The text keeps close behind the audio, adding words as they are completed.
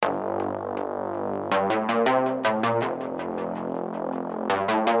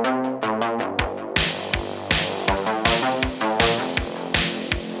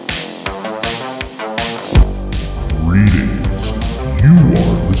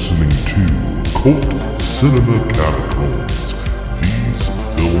cult cinema catacombs, these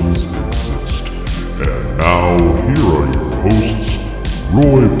films exist. And now here are your hosts,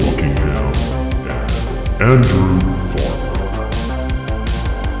 Roy Buckingham and Andrew Farmer.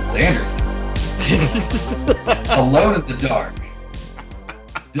 Sanderson. Alone in the Dark.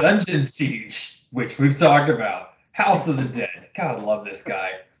 Dungeon Siege, which we've talked about. House of the Dead. God, I love this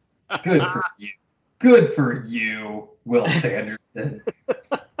guy. Good for you. Good for you, Will Sanderson.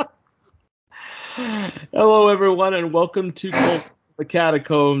 Hello, everyone, and welcome to the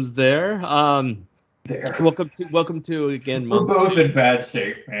Catacombs. Welcome to again. We're both in bad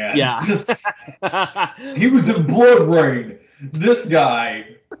shape, man. Yeah. He was in Blood Rain. This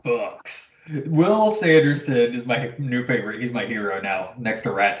guy fucks. Will Sanderson is my new favorite. He's my hero now, next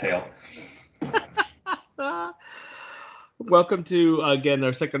to Rat Tail. Welcome to again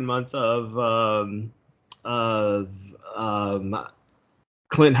our second month of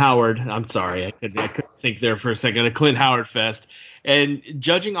Clint Howard. I'm sorry, I couldn't think there for a second. A Clint Howard Fest. And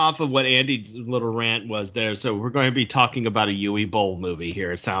judging off of what Andy's little rant was there, so we're going to be talking about a Yui Bowl movie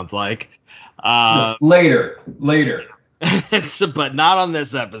here, it sounds like. Later. But not on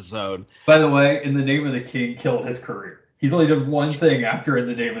this episode. By the way, In the Name of the King killed his career. He's only done one thing after In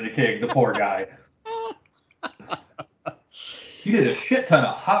the Name of the King, the poor guy. He did a shit ton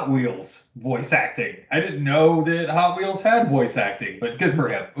of Hot Wheels voice acting. I didn't know that Hot Wheels had voice acting, but good for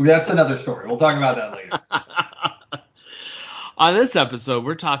him. That's another story. We'll talk about that later. On this episode,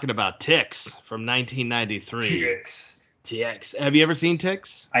 we're talking about Ticks from 1993. Ticks. Have you ever seen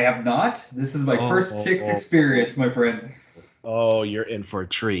Ticks? I have not. This is my first Ticks experience, my friend. Oh, you're in for a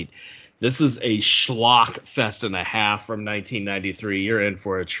treat. This is a schlock fest and a half from 1993. You're in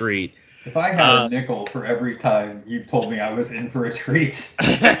for a treat. If I had a nickel for every time you've told me I was in for a treat.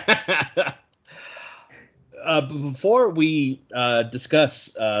 Before we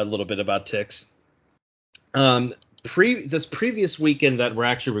discuss a little bit about Ticks, this previous weekend that we're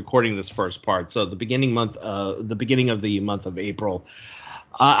actually recording this first part, so the beginning of the month of April,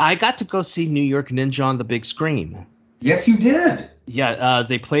 I got to go see New York Ninja on the big screen. Yes, you did. Yeah,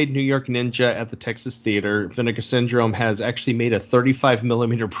 they played New York Ninja at the Texas Theater. Vinegar Syndrome has actually made a 35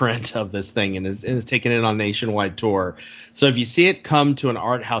 millimeter print of this thing and is taking it on a nationwide tour. So if you see it come to an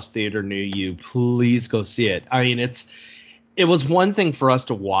art house theater near you, please go see it. I mean, it was one thing for us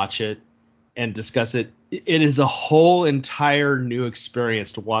to watch it and discuss it. It is a whole entire new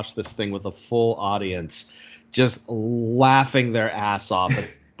experience to watch this thing with a full audience, just laughing their ass off at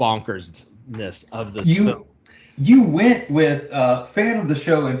bonkersness of this film. You went with fan of the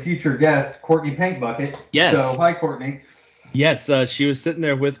show and future guest, Courtney Paintbucket. Yes. So, hi, Courtney. Yes, she was sitting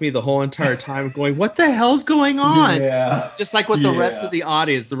there with me the whole entire time going, what the hell's going on? Yeah. Just like with the rest of the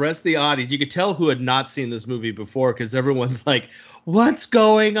audience. The rest of the audience, you could tell who had not seen this movie before because everyone's like, what's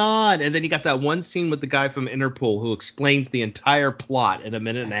going on? And then you got that one scene with the guy from Interpol who explains the entire plot in a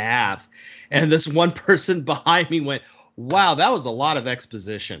minute and a half. And this one person behind me went, wow, that was a lot of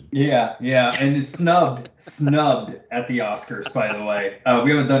exposition. Yeah, and it's snubbed at the Oscars, by the way.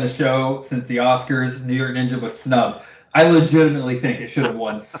 We haven't done a show since the Oscars. New York Ninja was snubbed. I legitimately think it should have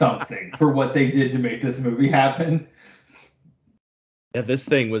won something for what they did to make this movie happen. Yeah, this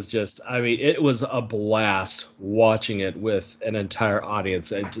thing was just, I mean, it was a blast watching it with an entire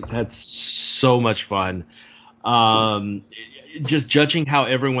audience. I just had so much fun. Just judging how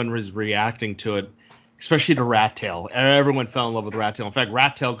everyone was reacting to it. Especially to Rat Tail. Everyone fell in love with Rat Tail. In fact,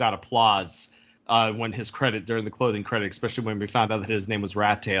 Rat Tail got applause when his credit during the closing credit, especially when we found out that his name was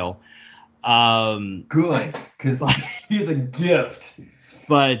Rat Tail. Good, because he's a gift.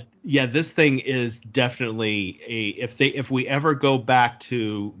 But yeah, this thing is definitely if we ever go back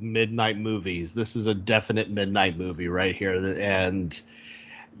to midnight movies, this is a definite midnight movie right here. And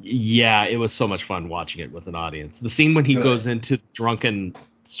yeah, it was so much fun watching it with an audience. The scene when he goes into drunken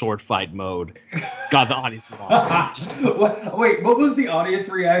sword fight mode. God, the audience lost. Wait, what was the audience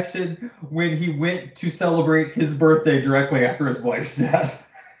reaction when he went to celebrate his birthday directly after his wife's death?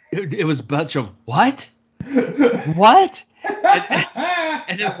 It was a bunch of what? What?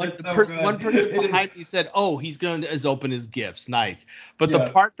 And then like one person behind me said, "Oh, he's going to open his gifts." Nice. But the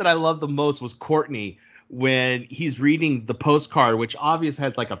part that I loved the most was Courtney when he's reading the postcard, which obviously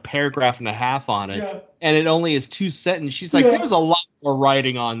had like a paragraph and a half on it, and it only is 2 sentences. She's like, "There's a lot more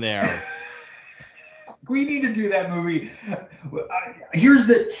writing on there." We need to do that movie.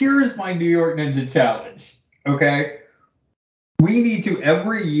 Here's my New York Ninja challenge. Okay, we need to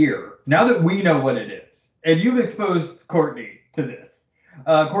every year. Now that we know what it is, and you've exposed Courtney to this.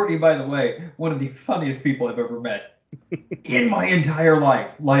 Courtney, by the way, one of the funniest people I've ever met in my entire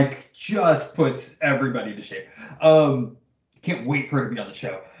life. Like, just puts everybody to shame. Can't wait for her to be on the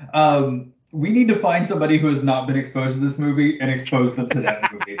show. we need to find somebody who has not been exposed to this movie and expose them to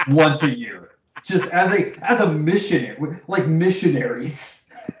that movie once a year, just as a missionary, like missionaries.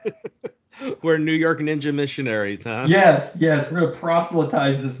 We're New York Ninja missionaries, huh? Yes, we're gonna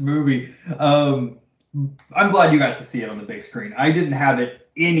proselytize this movie. I'm glad you got to see it on the big screen. I didn't have it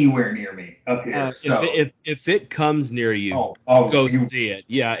anywhere near me up here. So if it comes near you, go see it.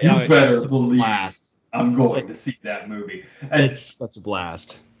 Yeah, you better believe blast. I'm going to see that movie. And it's such a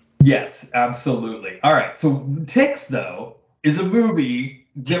blast. Yes, absolutely. All right, so Ticks though is a movie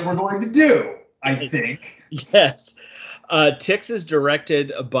that we're going to do, I think. Yes. Ticks is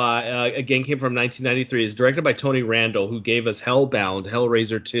directed by, again, came from 1993. It's directed by Tony Randall, who gave us Hellbound,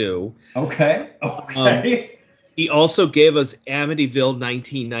 Hellraiser 2. Okay. He also gave us Amityville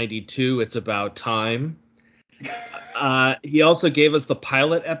 1992. It's About Time. He also gave us the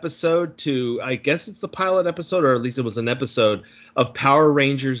pilot episode to, I guess it's the pilot episode, or at least it was an episode of Power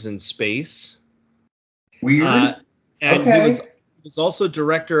Rangers in Space. Weird. And he was also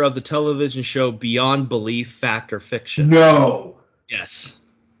director of the television show Beyond Belief, Fact or Fiction. No. Yes.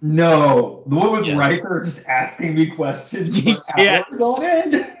 No. The one with Riker just asking me questions for hours on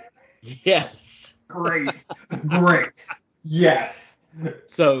end? Yes. Great. Yes.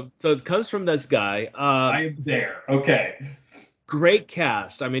 So it comes from this guy. I am there. Okay. Great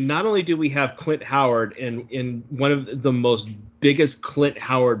cast. I mean, not only do we have Clint Howard in one of the most biggest Clint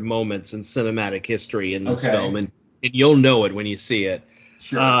Howard moments in cinematic history in this film, and you'll know it when you see it.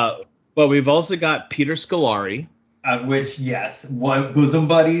 Sure. But we've also got Peter Scolari. Which, yes, bosom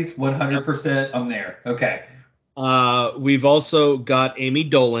buddies, 100%. I'm there. Okay. We've also got Amy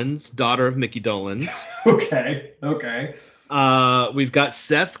Dolenz, daughter of Mickey Dolenz. Okay. We've got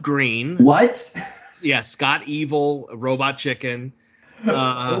Seth Green. What? Yeah, Scott Evil, Robot Chicken.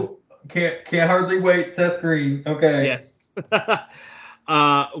 Can't hardly wait, Seth Green. Okay. Yes.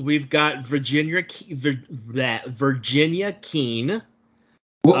 We've got Virginia Keene.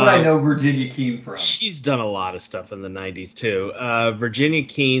 What would I know Virginia Keene from? She's done a lot of stuff in the 90s too. Virginia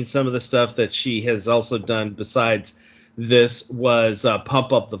Keene, some of the stuff that she has also done besides this was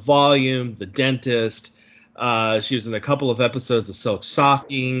Pump Up the Volume, The Dentist. She was in a couple of episodes of Silk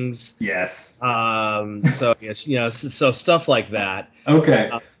Stockings. Yes. So stuff like that.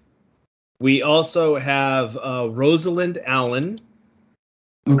 Okay. We also have Rosalind Allen.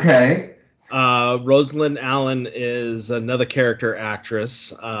 Okay. Rosalind Allen is another character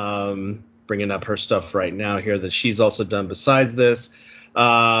actress. Bringing up her stuff right now here that she's also done besides this.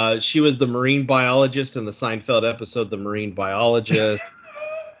 She was the marine biologist in the Seinfeld episode, The Marine Biologist.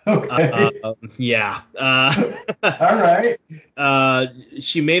 Okay. Yeah. All right.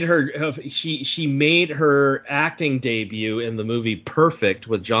 She made her acting debut in the movie Perfect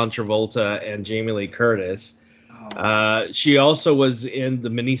with John Travolta and Jamie Lee Curtis. She also was in the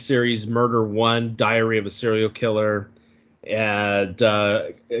miniseries Murder One, Diary of a Serial Killer, and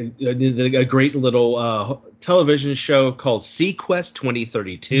a great little television show called Sequest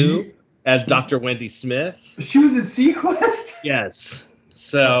 2032 as Dr. Wendy Smith. She was in Sequest? Yes.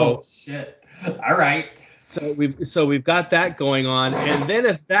 So. Oh, shit. All right. So we've got that going on, and then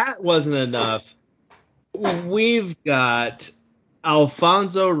if that wasn't enough, we've got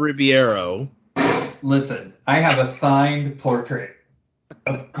Alfonso Ribeiro. Listen, I have a signed portrait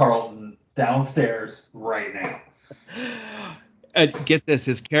of Carlton downstairs right now. Get this,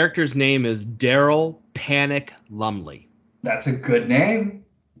 his character's name is Daryl Panic Lumley. That's a good name.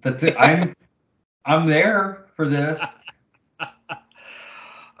 That's it. I'm there for this.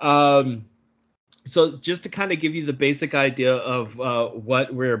 So just to kind of give you the basic idea of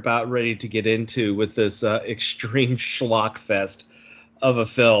what we're about ready to get into with this extreme schlock fest of a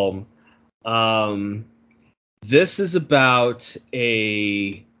film. This is about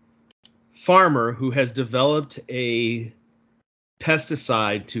a farmer who has developed a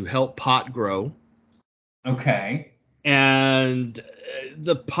pesticide to help pot grow. Okay. And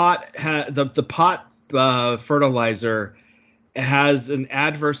the pot fertilizer has an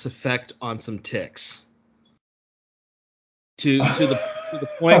adverse effect on some ticks to the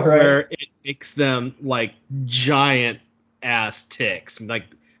point where it makes them like giant ass ticks. Like,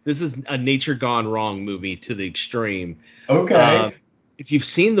 this is a Nature Gone Wrong movie to the extreme. Okay. If you've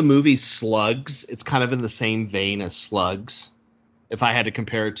seen the movie Slugs, it's kind of in the same vein as Slugs. If I had to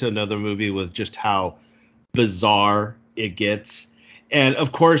compare it to another movie with just how bizarre it gets. And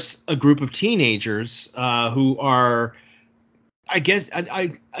of course, a group of teenagers who are, I guess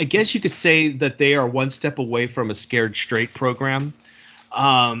you could say that they are one step away from a Scared Straight program.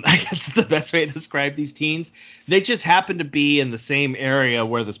 I guess it's the best way to describe these teens. They just happen to be in the same area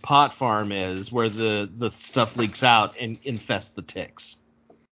where this pot farm is, where the stuff leaks out and infests the ticks.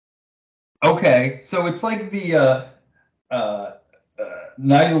 Okay, so it's like the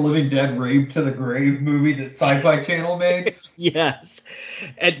Night of the Living Dead Rape to the Grave movie that Sci-Fi Channel made. Yes.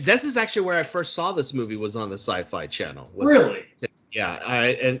 And this is actually where I first saw this movie, was on the Sci-Fi Channel. Really? Yeah.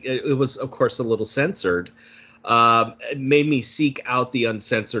 And it was, of course, a little censored. It made me seek out the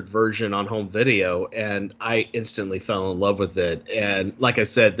uncensored version on home video, and I instantly fell in love with it. And like I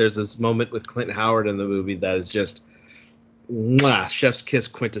said, there's this moment with Clint Howard in the movie that is just mwah, chef's kiss,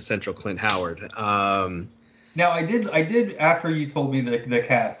 quintessential Clint Howard. Now, I did after you told me the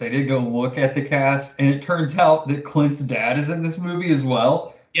cast, I did go look at the cast, and it turns out that Clint's dad is in this movie as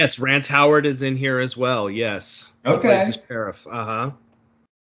well. Yes, Rance Howard is in here as well. Yes. Okay. He plays the sheriff.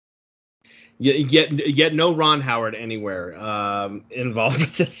 Yet no Ron Howard anywhere involved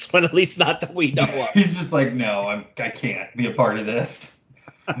with this one, at least not that we know of. He's just like, no, I can't be a part of this.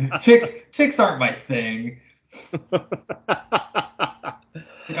 Chicks aren't my thing.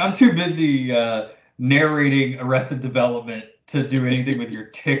 I'm too busy narrating Arrested Development to do anything with your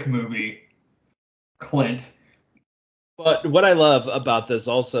Tick movie, Clint. But what I love about this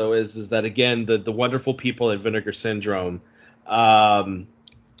also is that, again, the wonderful people at Vinegar Syndrome,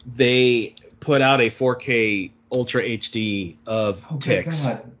 they put out a 4K Ultra HD of Ticks.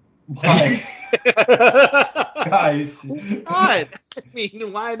 God. Why? Guys. Why not? I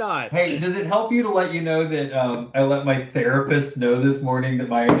mean, why not? Hey, does it help you to let you know that I let my therapist know this morning that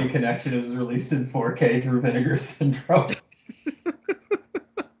Miami Connection was released in 4K through Vinegar Syndrome?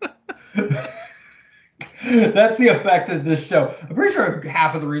 That's the effect of this show. I'm pretty sure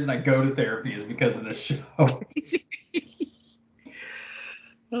half of the reason I go to therapy is because of this show.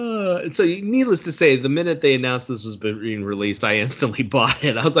 So needless to say, the minute they announced this was being released, I instantly bought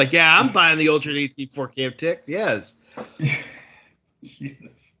it. I was like, yeah, I'm buying the Ultra HD 4K of Ticks. Yes.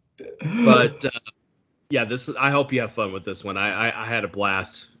 Jesus. But yeah, I hope you have fun with this one. I had a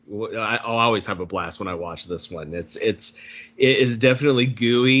blast. I'll always have a blast when I watch this one. It is definitely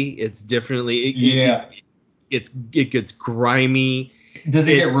gooey. It's definitely it gets grimy. Does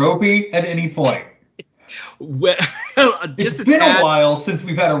it get ropey at any point? Well, it's been a while since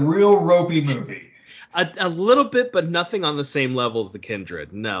we've had a real ropey movie. A little bit, but nothing on the same level as The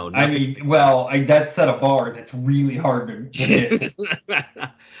Kindred. No. Nothing. I mean, well, that set a bar that's really hard to hit.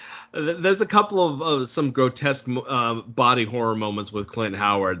 There's a couple of some grotesque body horror moments with Clint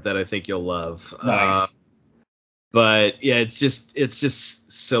Howard that I think you'll love. Nice. But yeah, it's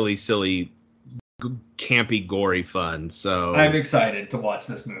just silly, campy, gory fun. So I'm excited to watch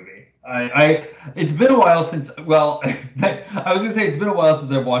this movie. It's been a while since. Well, I was gonna say it's been a while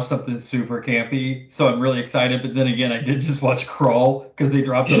since I've watched something super campy, so I'm really excited. But then again, I did just watch Crawl because they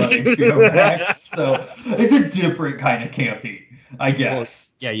dropped it on HBO Max, so it's a different kind of campy, I guess. Well,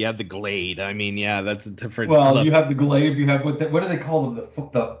 yeah, you have the Glade. I mean, yeah, that's a different. Well, you have the Glade. You have what do they call them?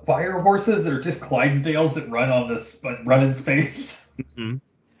 The fire horses that are just Clydesdales that run in space.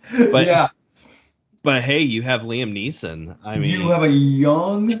 Mm-hmm. But yeah. But hey, you have Liam Neeson. I mean, you have a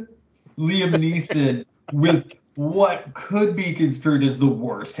young Liam Neeson with what could be construed as the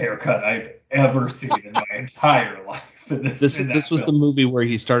worst haircut I've ever seen in my entire life. This was the movie where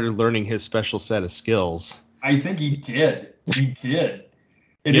he started learning his special set of skills. I think he did.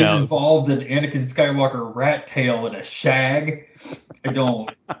 It involved an Anakin Skywalker rat tail and a shag. I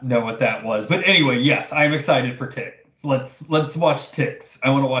don't know what that was. But anyway, yes, I'm excited for Ticks. Let's watch Ticks. I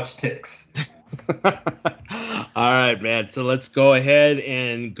want to watch Ticks. All right, man. So let's go ahead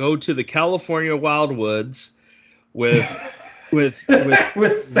and go to the California Wildwoods with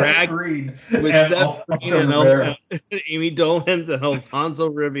Seth Green and Amy Dolenz and Alfonso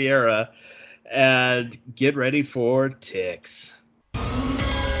Riviera, and get ready for Ticks.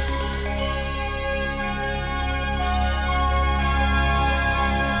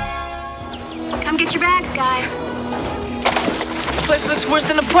 Come get your bags, guys. This place looks worse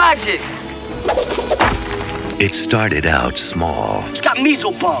than the projects. It started out small. It's got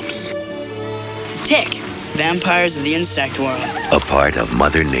measles bumps. It's a tick. Vampires of the insect world. A part of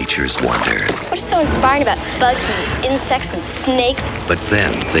Mother Nature's wonder. What is so inspiring about bugs and insects and snakes? But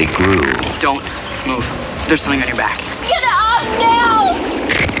then they grew. Don't move. There's something on your back. Get off now!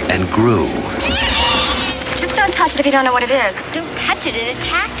 And grew. Just don't touch it if you don't know what it is. Don't touch it. It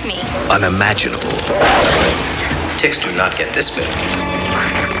attacked me. Unimaginable. Ticks do not get this big.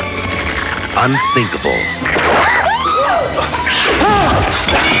 Unthinkable.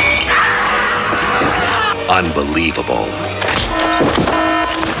 Unbelievable.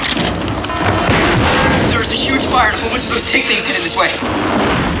 There's a huge fire and a whole bunch of those tick things headed this way.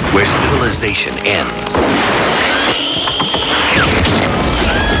 Where civilization ends,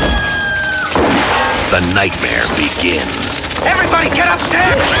 the nightmare begins. Everybody get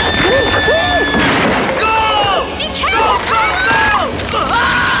upstairs!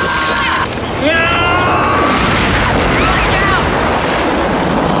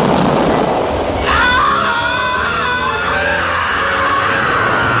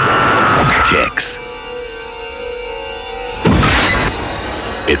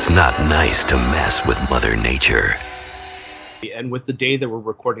 It's not nice to mess with Mother Nature. And with the day that we're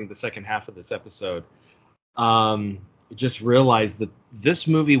recording the second half of this episode, just realized that this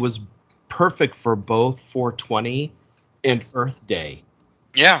movie was perfect for both 420 and Earth Day.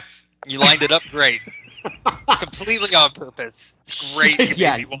 Yeah, you lined it up great. Completely on purpose. It's great you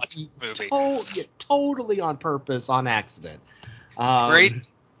made me watch this movie. Totally on purpose, on accident. It's great.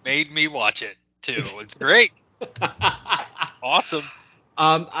 Made me watch it too. It's great. Awesome.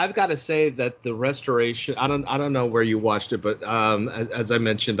 I've got to say that the restoration, I don't know where you watched it, but as I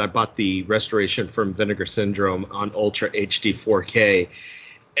mentioned, I bought the restoration from Vinegar Syndrome on Ultra HD 4K.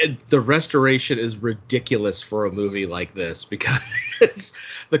 And the restoration is ridiculous for a movie like this because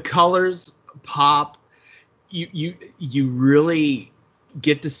the colors pop. You really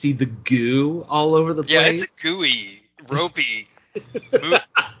get to see the goo all over the place. Yeah, it's a gooey, ropey movie.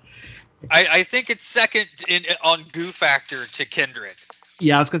 I think it's second on goo factor to Kindred.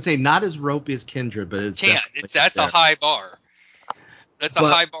 Yeah, I was gonna say not as ropey as Kindred, but that's a high bar. That's a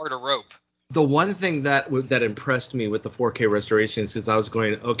high bar to rope. The one thing that impressed me with the 4K restorations is I was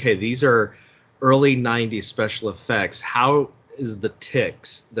going, okay, these are early 90s special effects. How is the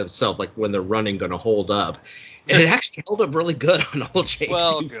ticks themselves, like when they're running, going to hold up? And it actually held up really good on Ultra HD.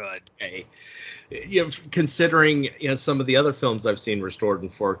 Well, good. You know, considering some of the other films I've seen restored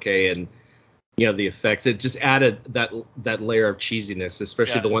in 4K and the effects, it just added that layer of cheesiness,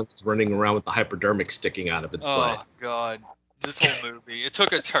 especially the one that's running around with the hypodermic sticking out of its butt. Oh God, this whole movie, it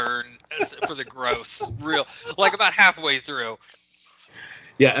took a turn for the gross, like about halfway through.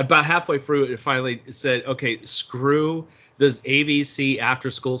 Yeah, about halfway through, it finally said, okay, screw this ABC after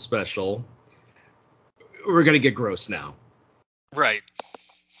school special. We're gonna get gross now. Right.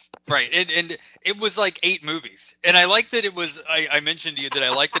 And it was like 8 movies. And I like that it was, I mentioned to you that I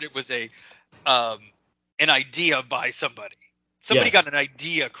like that it was an idea by somebody. Somebody got an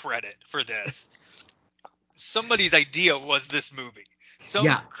idea credit for this. Somebody's idea was this movie. Some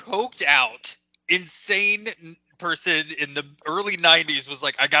coked out, insane person in the early 90s was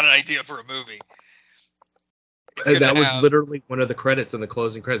like, I got an idea for a movie. That was literally one of the credits in the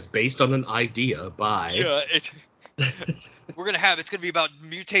closing credits, based on an idea by. Yeah, it's going to be about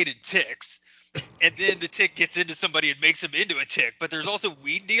mutated ticks, and then the tick gets into somebody and makes him into a tick. But there's also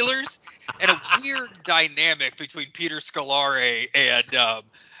weed dealers and a weird dynamic between Peter Scolari and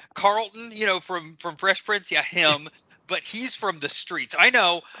Carlton, from Fresh Prince. Yeah, him, but he's from the streets. I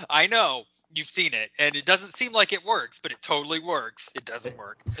know. You've seen it, and it doesn't seem like it works, but it totally works. It doesn't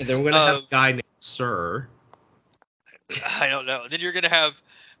work. And then we're going to have a guy named Sir. I don't know. Then you're gonna have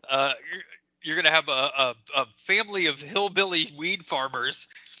a family of hillbilly weed farmers,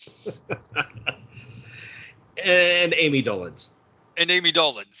 and Amy Dolenz. In it,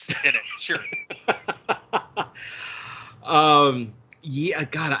 sure. Yeah,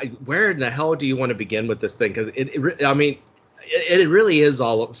 God, where in the hell do you want to begin with this thing? Because it really is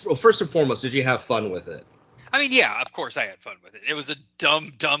all. Well, first and foremost, did you have fun with it? I mean, yeah, of course I had fun with it. It was a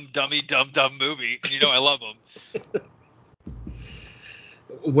dumb movie, and I love them.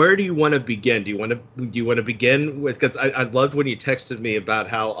 Where do you want to begin? Do you want to begin with? Because I loved when you texted me about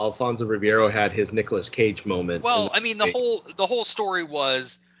how Alfonso Ribeiro had his Nicolas Cage moment. Well, I mean, the whole story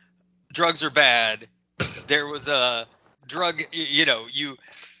was drugs are bad. There was a drug,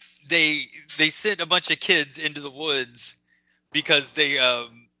 they sent a bunch of kids into the woods because they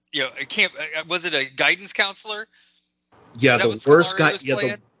was it a guidance counselor? Yeah, the worst guy.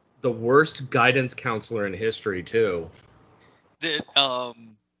 Yeah, the worst guidance counselor in history too.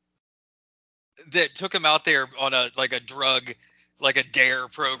 That took him out there on a drug, like a dare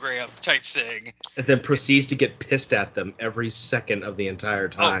program type thing, and then proceeds to get pissed at them every second of the entire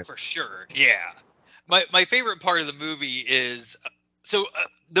time. Oh, for sure, yeah. My favorite part of the movie is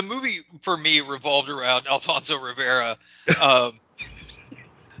the movie for me revolved around Alfonso Rivera,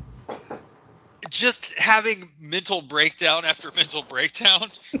 just having mental breakdown after mental breakdown,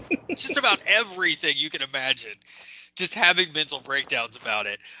 just about everything you can imagine. Just having mental breakdowns about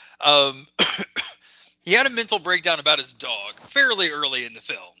it. He had a mental breakdown about his dog fairly early in the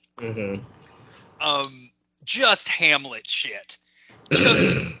film. Mm-hmm. Just Hamlet shit. Just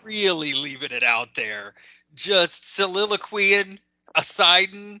really leaving it out there. Just soliloquying,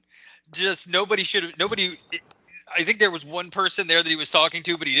 asiding. Just nobody. I think there was one person there that he was talking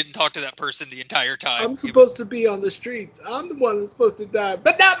to, but he didn't talk to that person the entire time. I'm supposed to be on the streets. I'm the one that's supposed to die,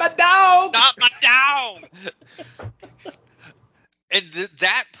 but not my dog. Not my dog. And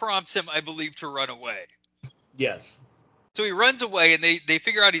that prompts him, I believe, to run away. Yes. So he runs away, and they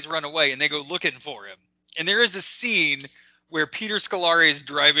figure out he's run away, and they go looking for him. And there is a scene where Peter Scolari is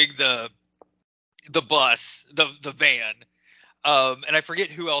driving the bus, the van, And I forget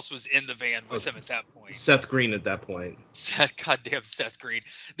who else was in the van with him at that point. Seth Green at that point. Goddamn Seth Green.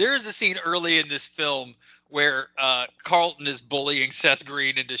 There is a scene early in this film where Carlton is bullying Seth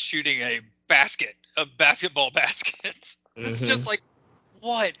Green into shooting a basketball basket. It's just like,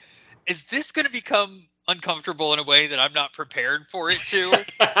 what? Is this going to become uncomfortable in a way that I'm not prepared for it to?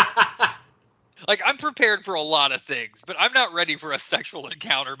 Like, I'm prepared for a lot of things, but I'm not ready for a sexual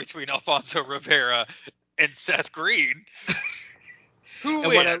encounter between Alfonso Rivera and Seth Green.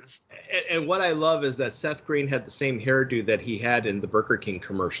 What I love is that Seth Green had the same hairdo that he had in the Burger King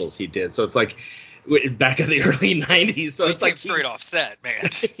commercials he did. So it's like back in the early 90s. So it's like straight off set, man.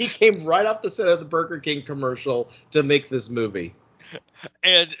 He came right off the set of the Burger King commercial to make this movie.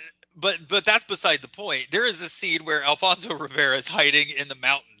 But that's beside the point. There is a scene where Alfonso Rivera is hiding in the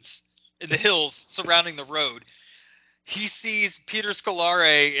mountains, in the hills surrounding the road. He sees Peter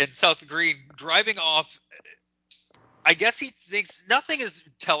Scolare and Seth Green driving off. I guess he thinks nothing is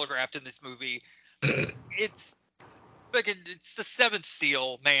telegraphed in this movie. It's the seventh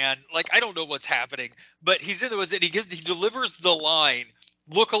seal, man. Like, I don't know what's happening, but he's in the woods and he delivers the line,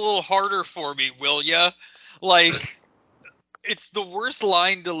 "Look a little harder for me, will ya?" Like, it's the worst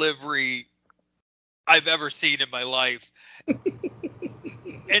line delivery I've ever seen in my life. And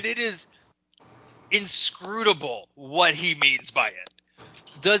it is inscrutable what he means by it.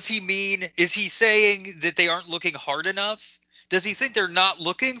 Is he saying that they aren't looking hard enough? Does he think they're not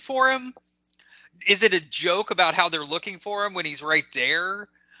looking for him? Is it a joke about how they're looking for him when he's right there?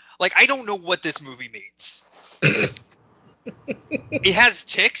 Like, I don't know what this movie means. It has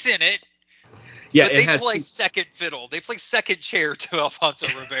ticks in it. Yeah, but they play second fiddle. They play second chair to Alfonso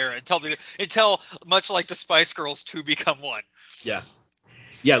Rivera until much like the Spice Girls 2 become one. Yeah.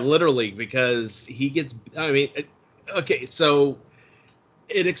 Yeah, literally, because he gets. I mean, okay, so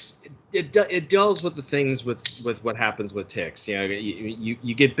it deals with the things with what happens with ticks. You know,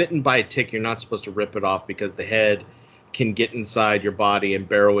 you get bitten by a tick, you're not supposed to rip it off because the head can get inside your body and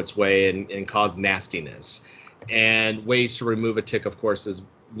burrow its way and cause nastiness. And ways to remove a tick, of course, is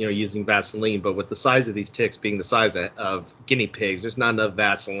using Vaseline. But with the size of these ticks being the size of guinea pigs, there's not enough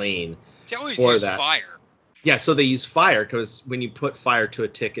Vaseline. They always use fire. Yeah, so they use fire because when you put fire to a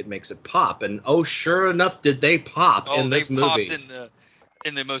tick, it makes it pop. And sure enough, did they pop in this movie? Oh, they popped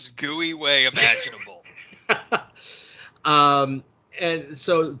in the most gooey way imaginable. And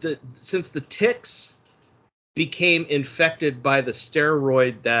so since the ticks became infected by the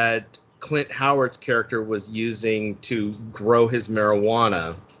steroid that Clint Howard's character was using to grow his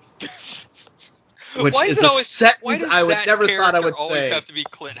marijuana, which is a sentence I would never thought I would say. Always have to be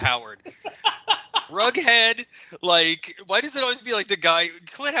Clint Howard. Rughead, like, why does it always be like the guy?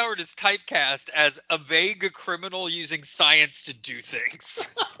 Clint Howard is typecast as a vague criminal using science to do things.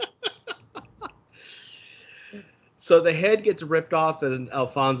 So the head gets ripped off in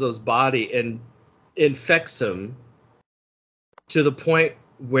Alfonso's body and infects him to the point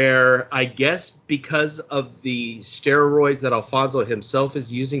where, I guess because of the steroids that Alfonso himself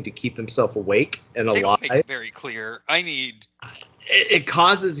is using to keep himself awake and alive. Make it very clear. It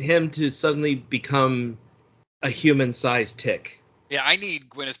causes him to suddenly become a human-sized tick. Yeah, I need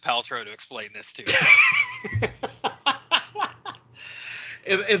Gwyneth Paltrow to explain this to me.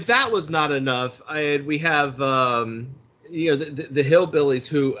 If that was not enough, we have the hillbillies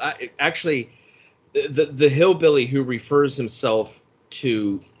who the hillbilly who refers himself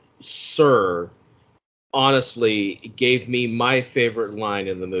to Sir, honestly gave me my favorite line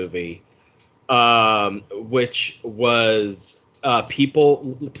in the movie, which was,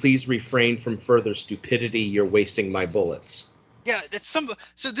 "People, please refrain from further stupidity. You're wasting my bullets." Yeah,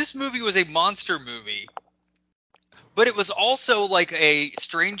 so this movie was a monster movie, but it was also like a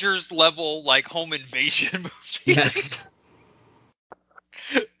Strangers level, like, home invasion movie. Yes.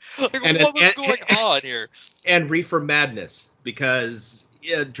 Like, what was going on here? And reefer madness, because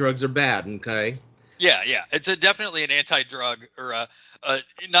drugs are bad. Okay. Yeah. It's definitely an anti-drug, or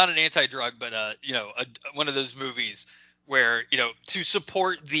not an anti-drug, but one of those movies where, to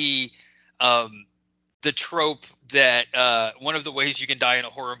support the trope that one of the ways you can die in a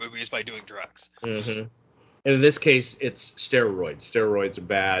horror movie is by doing drugs. Mm-hmm. And in this case, it's steroids. Steroids are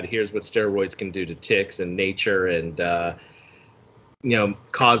bad. Here's what steroids can do to ticks and nature, and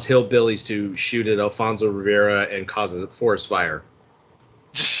cause hillbillies to shoot at Alfonso Rivera and cause a forest fire.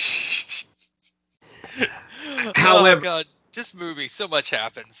 However, oh God, this movie, so much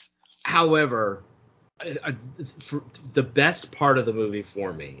happens. However, the best part of the movie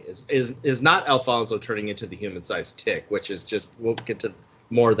for me is not Alfonso turning into the human-sized tick, which is just, we'll get to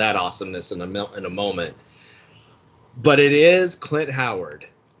more of that awesomeness in a moment. But it is Clint Howard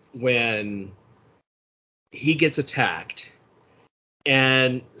when he gets attacked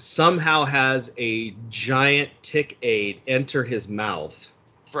and somehow has a giant tick aid enter his mouth.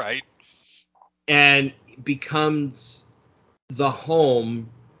 Right. And becomes the home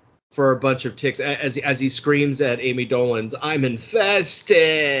for a bunch of ticks as he screams at Amy Dolan's, "I'm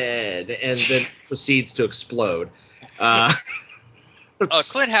infested," and then proceeds to explode.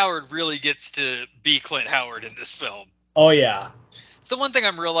 Clint Howard really gets to be Clint Howard in this film. Oh, yeah. It's the one thing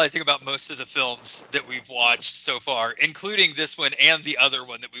I'm realizing about most of the films that we've watched so far, including this one and the other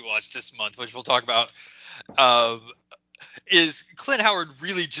one that we watched this month, which we'll talk about, is Clint Howard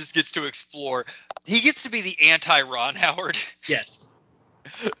really just gets to explore. He gets to be the anti-Ron Howard. Yes.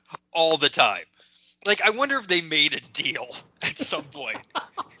 All the time. Like, I wonder if they made a deal at some point.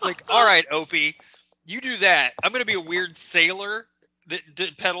 Like, all right, Opie, you do that. I'm going to be a weird sailor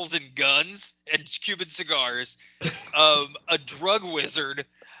that peddles in guns and Cuban cigars, a drug wizard,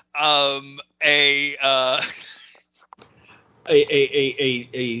 a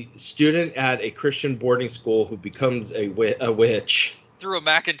student at a Christian boarding school who becomes a witch through a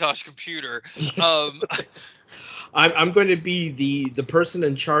Macintosh computer. I'm going to be the person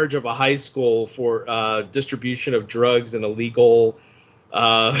in charge of a high school for distribution of drugs and illegal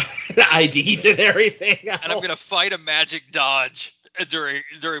IDs and everything. And I'm going to fight a magic dodge during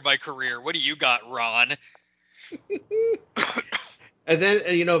my career. What do you got, Ron? And then,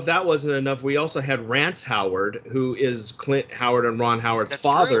 if that wasn't enough, we also had Rance Howard, who is Clint Howard and Ron Howard's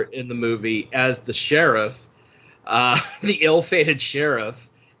father in the movie, as the sheriff, the ill-fated sheriff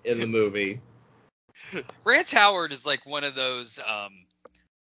in the movie. Rance Howard is like one of those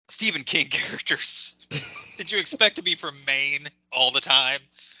Stephen King characters. Did you expect to be from Maine all the time?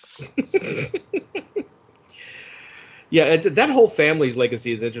 Yeah, that whole family's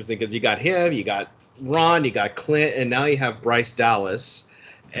legacy is interesting because you got him, you got Ron, you got Clint, and now you have Bryce Dallas.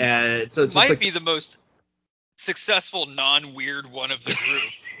 And so it's might be the most successful non-weird one of the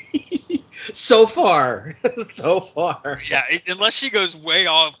group. so far. Yeah, unless she goes way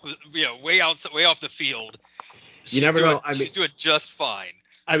off, way off the field. You never know. She's doing just fine.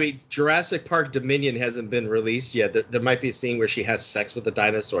 I mean, Jurassic Park Dominion hasn't been released yet. There might be a scene where she has sex with a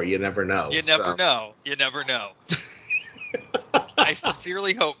dinosaur. You never know. You never know. You never know. I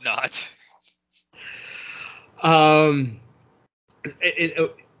sincerely hope not.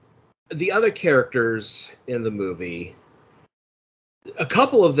 The other characters in the movie, a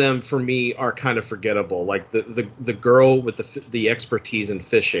couple of them for me are kind of forgettable. Like the girl with the expertise in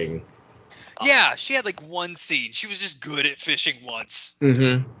fishing. Yeah, she had like one scene. She was just good at fishing once.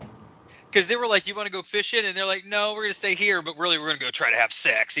 Mm-hmm. Because they were like, "You want to go fishing?" And they're like, "No, we're gonna stay here." But really, we're gonna go try to have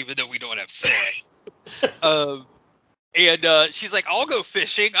sex, even though we don't have sex. And she's like, "I'll go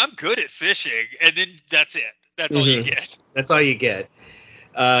fishing. I'm good at fishing." And then that's it. That's all you get. That's all you get.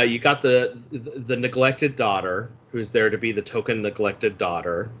 You got the neglected daughter, who's there to be the token neglected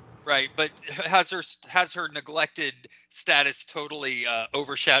daughter. Right, but has her neglected status totally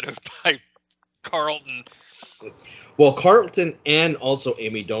overshadowed by Carlton. Well, Carlton and also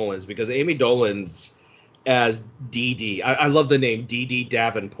Amy Dolan's, because Amy Dolan's as Dee Dee. I love the name Dee Dee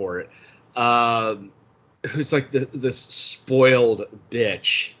Davenport. Who's like this spoiled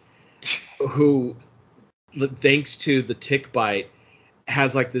bitch who, thanks to the tick bite,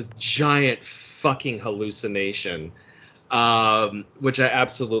 has like this giant fucking hallucination, which I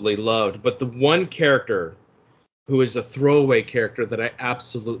absolutely loved. But the one character who is a throwaway character that I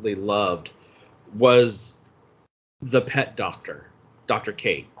absolutely loved was the pet doctor, Dr.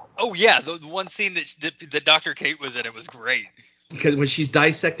 Kate. Oh yeah, the one scene that Dr. Kate was in, it was great. Because when she's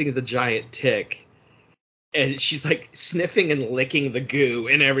dissecting the giant tick, and she's like sniffing and licking the goo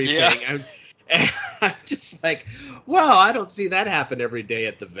and everything, I'm just like, well, I don't see that happen every day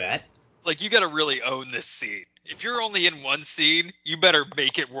at the vet. Like, you got to really own this scene. If you're only in one scene, you better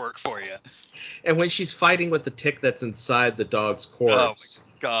make it work for you. And when she's fighting with the tick that's inside the dog's corpse. Oh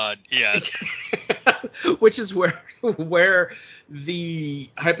my God, yes. Which is where the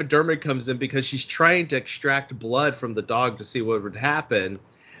hypodermic comes in, because she's trying to extract blood from the dog to see what would happen.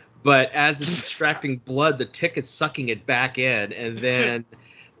 But as it's extracting blood, the tick is sucking it back in, and then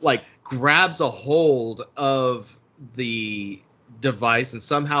like grabs a hold of the device and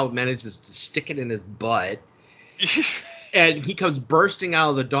somehow manages to stick it in his butt. And he comes bursting out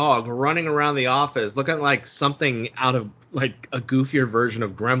of the dog, running around the office, looking like something out of like a goofier version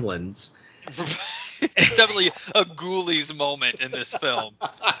of Gremlins. It's definitely a Ghoulies moment in this film.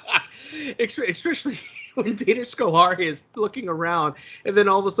 Especially when Peter Scolari is looking around, and then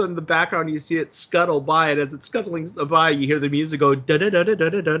all of a sudden in the background you see it scuttle by, and as it's scuttling by, you hear the music go da da da da da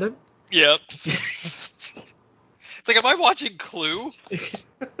da da. Yep. It's like, am I watching Clue?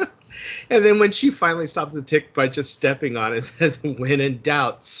 And then when she finally stops the tick by just stepping on it, it says, when in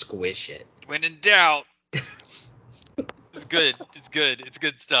doubt, squish it. When in doubt. It's good. It's good. It's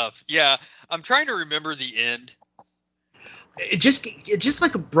good stuff. Yeah, I'm trying to remember the end. It just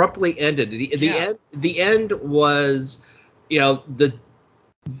like abruptly ended. The end was, the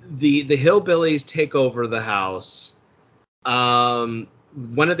hillbillies take over the house.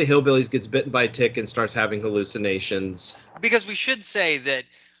 One of the hillbillies gets bitten by a tick and starts having hallucinations. Because we should say that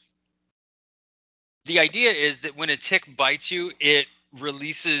the idea is that when a tick bites you, it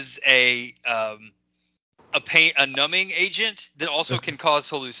releases a numbing agent that also can cause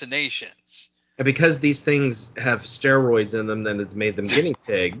hallucinations. And because these things have steroids in them, then it's made them guinea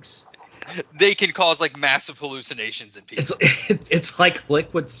pigs. They can cause like massive hallucinations in people. It's like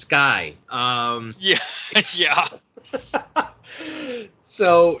liquid sky. Yeah.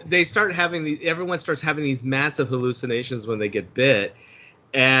 So they start having everyone starts having these massive hallucinations when they get bit,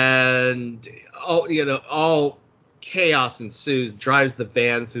 and all chaos ensues. Drives the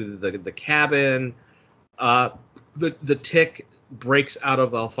van through the cabin. The tick breaks out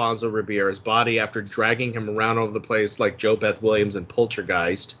of Alfonso Ribeira's body after dragging him around over the place like Joe Beth Williams in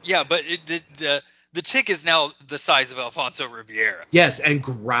Poltergeist. Yeah, but the tick is now the size of Alfonso Ribeira. Yes, and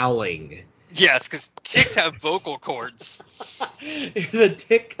growling. Yes, because ticks have vocal cords. The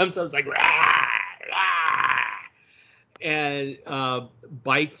tick comes up, it's like, rah, rah, and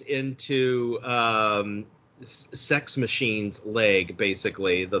bites into Sex Machine's leg,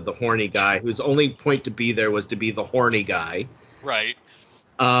 basically, the horny guy, whose only point to be there was to be the horny guy. Right.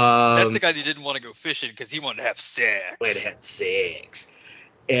 That's the guy that didn't want to go fishing because he wanted to have sex.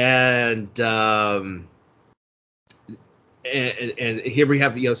 And here we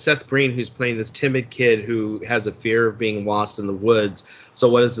have Seth Green, who's playing this timid kid who has a fear of being lost in the woods. So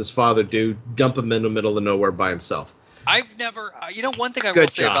what does his father do? Dump him in the middle of nowhere by himself. I've never, one thing I will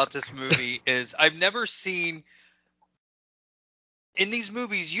say about this movie is I've never seen, in these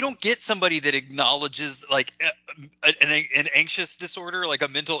movies, you don't get somebody that acknowledges like an anxious disorder, like a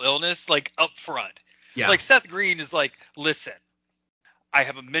mental illness, like up front. Yeah. Like Seth Green is like, listen, I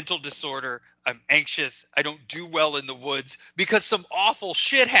have a mental disorder. I'm anxious. I don't do well in the woods because some awful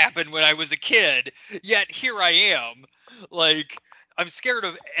shit happened when I was a kid. Yet here I am. Like, I'm scared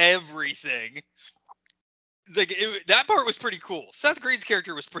of everything. Like that part was pretty cool. Seth Green's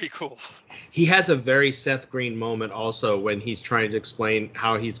character was pretty cool. He has a very Seth Green moment also when he's trying to explain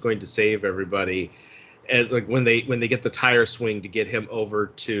how he's going to save everybody, as like when they get the tire swing to get him over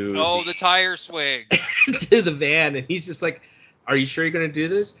to the tire swing to the van, and he's just like, "Are you sure you're going to do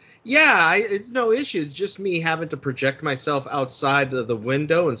this?" Yeah, it's no issue. It's just me having to project myself outside of the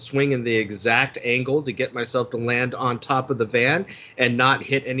window and swing in the exact angle to get myself to land on top of the van and not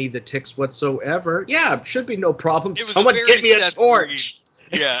hit any of the ticks whatsoever. Yeah, should be no problem. Someone get me a torch.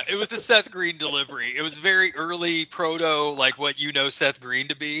 Green. Yeah, it was a Seth Green delivery. It was very early proto, like what you know Seth Green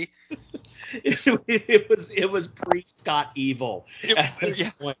to be. It was pre-Scott Evil at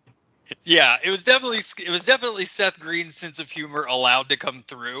this point. Yeah, it was definitely Seth Green's sense of humor allowed to come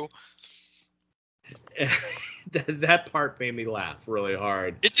through. That part made me laugh really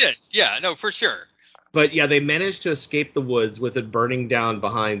hard. It did. Yeah, no, for sure. But yeah, they managed to escape the woods with it burning down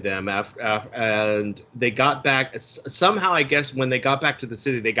behind them. And they got back. Somehow, I guess, when they got back to the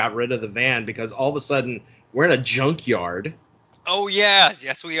city, they got rid of the van because all of a sudden we're in a junkyard. Oh, yeah.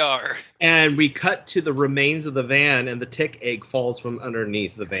 Yes, we are. And we cut to the remains of the van, and the tick egg falls from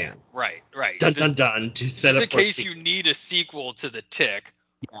underneath the van. Right. Dun, dun, dun. To set just up in case you need a sequel to the tick.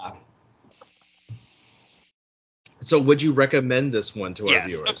 Yeah. So would you recommend this one to our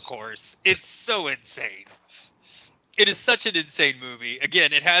viewers? Yes, of course. It's so insane. It is such an insane movie. Again,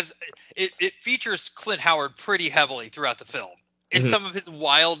 it features Clint Howard pretty heavily throughout the film. In some of his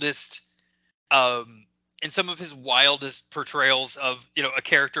wildest portrayals of, a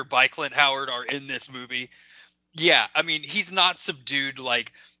character by Clint Howard are in this movie. Yeah, I mean, he's not subdued.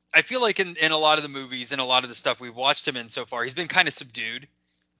 Like, I feel like in a lot of the movies and a lot of the stuff we've watched him in so far, he's been kind of subdued.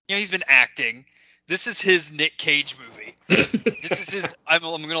 He's been acting. This is his Nick Cage movie. This is his, I'm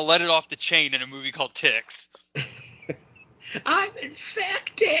going to let it off the chain in a movie called Ticks. I'm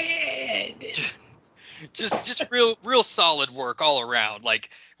infected. Just real solid work all around. Like,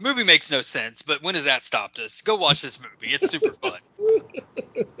 movie makes no sense, but when has that stopped us? Go watch this movie. It's super fun.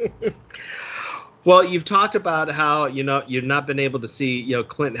 Well, you've talked about how you've not been able to see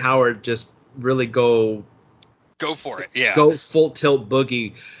Clint Howard just really go for it. Yeah. Go full tilt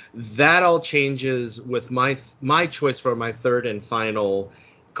boogie. That all changes with my choice for my third and final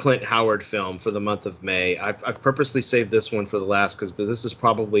Clint Howard film for the month of May. I've purposely saved this one for the last because this is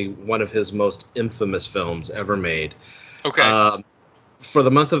probably one of his most infamous films ever made. Okay. for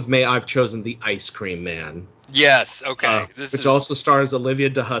the month of May, I've chosen The Ice Cream Man. Yes, okay. Which also stars Olivia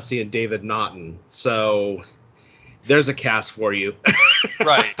DeHussey and David Naughton. So there's a cast for you.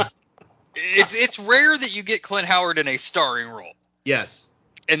 Right. It's rare that you get Clint Howard in a starring role. Yes.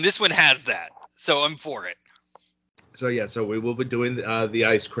 And this one has that. So I'm for it. So we will be doing The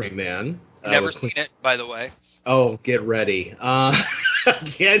Ice Cream Man. Never seen it, by the way. Oh, get ready.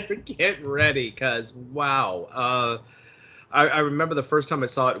 Get ready, because wow. I remember the first time I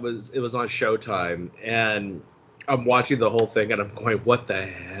saw it was on Showtime, and I'm watching the whole thing, and I'm going, what the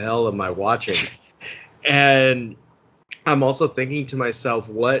hell am I watching? And I'm also thinking to myself,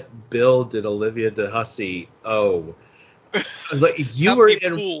 what bill did Olivia DeHussey owe? Like, How many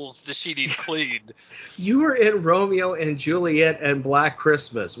pools does she need cleaned? You were in Romeo and Juliet and Black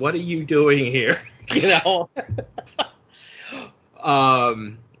Christmas. What are you doing here? You know?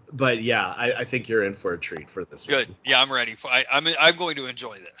 But yeah, I think you're in for a treat for this Good. one. Yeah, I'm ready. I'm going to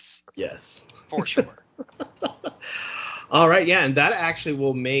enjoy this. Yes. For sure. All right, yeah, and that actually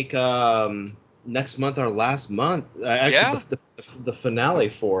will make next month our last month. The finale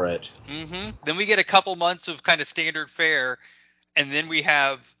for it. Mm-hmm. Then we get a couple months of kind of standard fare, and then we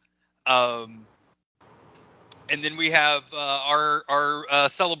have our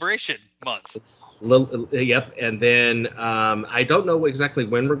celebration month. Yep, and then I don't know exactly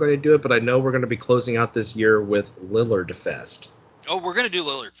when we're going to do it, but I know we're going to be closing out this year with Lillard Fest. Oh, we're going to do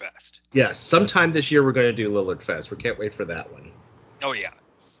Lillard Fest. Yes, sometime this year we're going to do Lillard Fest. We can't wait for that one. Oh yeah.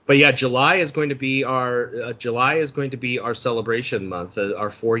 But yeah, July is going to be our celebration month, our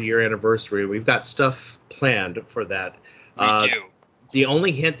 4-year anniversary. We've got stuff planned for that. We do. The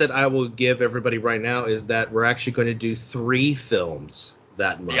only hint that I will give everybody right now is that we're actually going to do 3 films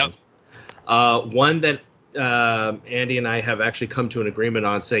that month. Yep. One that Andy and I have actually come to an agreement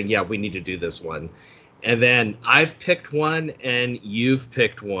on, saying, yeah, we need to do this one. And then I've picked one, and you've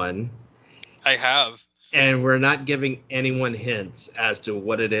picked one. I have. And we're not giving anyone hints as to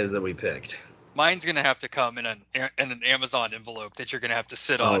what it is that we picked. Mine's going to have to come in an Amazon envelope that you're going to have to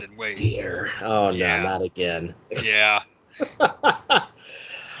sit on and wait. Dear. Oh, no, not again. Yeah.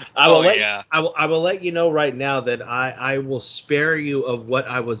 I will let you know right now that I will spare you of what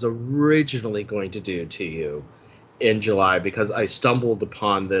I was originally going to do to you in July, because I stumbled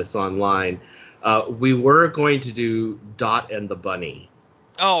upon this online. We were going to do Dot and the Bunny.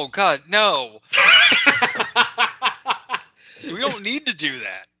 Oh, God, no. We don't need to do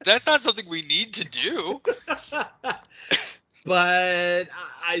that. That's not something we need to do. But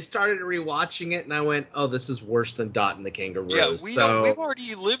I started rewatching it, and I went, oh, this is worse than Dot and the Kangaroos. Yeah, we've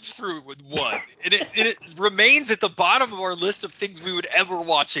already lived through with one. And it remains at the bottom of our list of things we would ever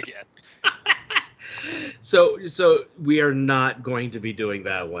watch again. So we are not going to be doing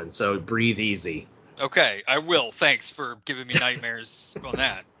that one. So breathe easy. Okay, I will. Thanks for giving me nightmares on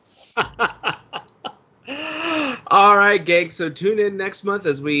that. All right, gang. So tune in next month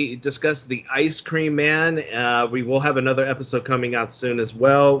as we discuss The Ice Cream Man. We will have another episode coming out soon as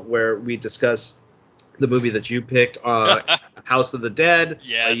well, where we discuss the movie that you picked, House of the Dead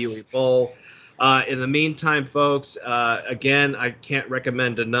by Yui Bull. In the meantime, folks, again, I can't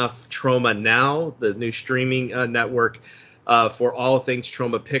recommend enough Troma Now, the new streaming network for all things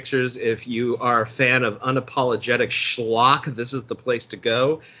Troma Pictures. If you are a fan of unapologetic schlock, this is the place to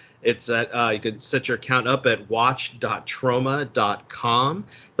go. It's at you can set your account up at watch.troma.com.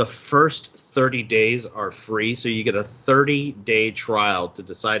 The first 30 days are free, so you get a 30-day trial to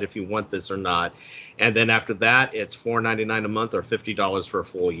decide if you want this or not. And then after that, it's $4.99 a month or $50 for a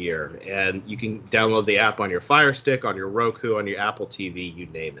full year. And you can download the app on your Fire Stick, on your Roku, on your Apple TV, you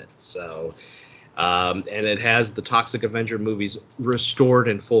name it. So, and it has the Toxic Avenger movies restored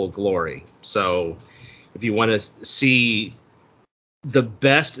in full glory. So if you want to see the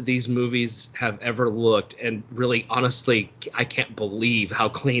best these movies have ever looked, and really, honestly, I can't believe how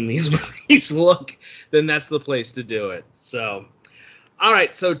clean these movies look, then that's the place to do it. So, all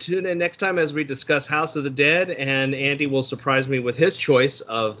right, so tune in next time as we discuss House of the Dead, and Andy will surprise me with his choice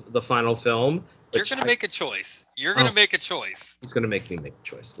of the final film. You're going to make a choice. You're going to make a choice. He's going to make me make a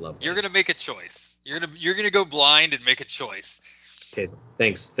choice. Lovely. You're going to make a choice. You're going to go blind and make a choice. Okay,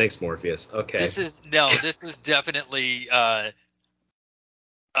 thanks Morpheus. Okay. This is definitely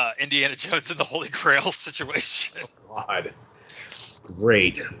Indiana Jones and the Holy Grail situation. Oh, God.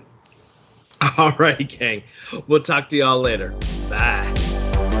 Great. All right, gang. We'll talk to y'all later. Bye.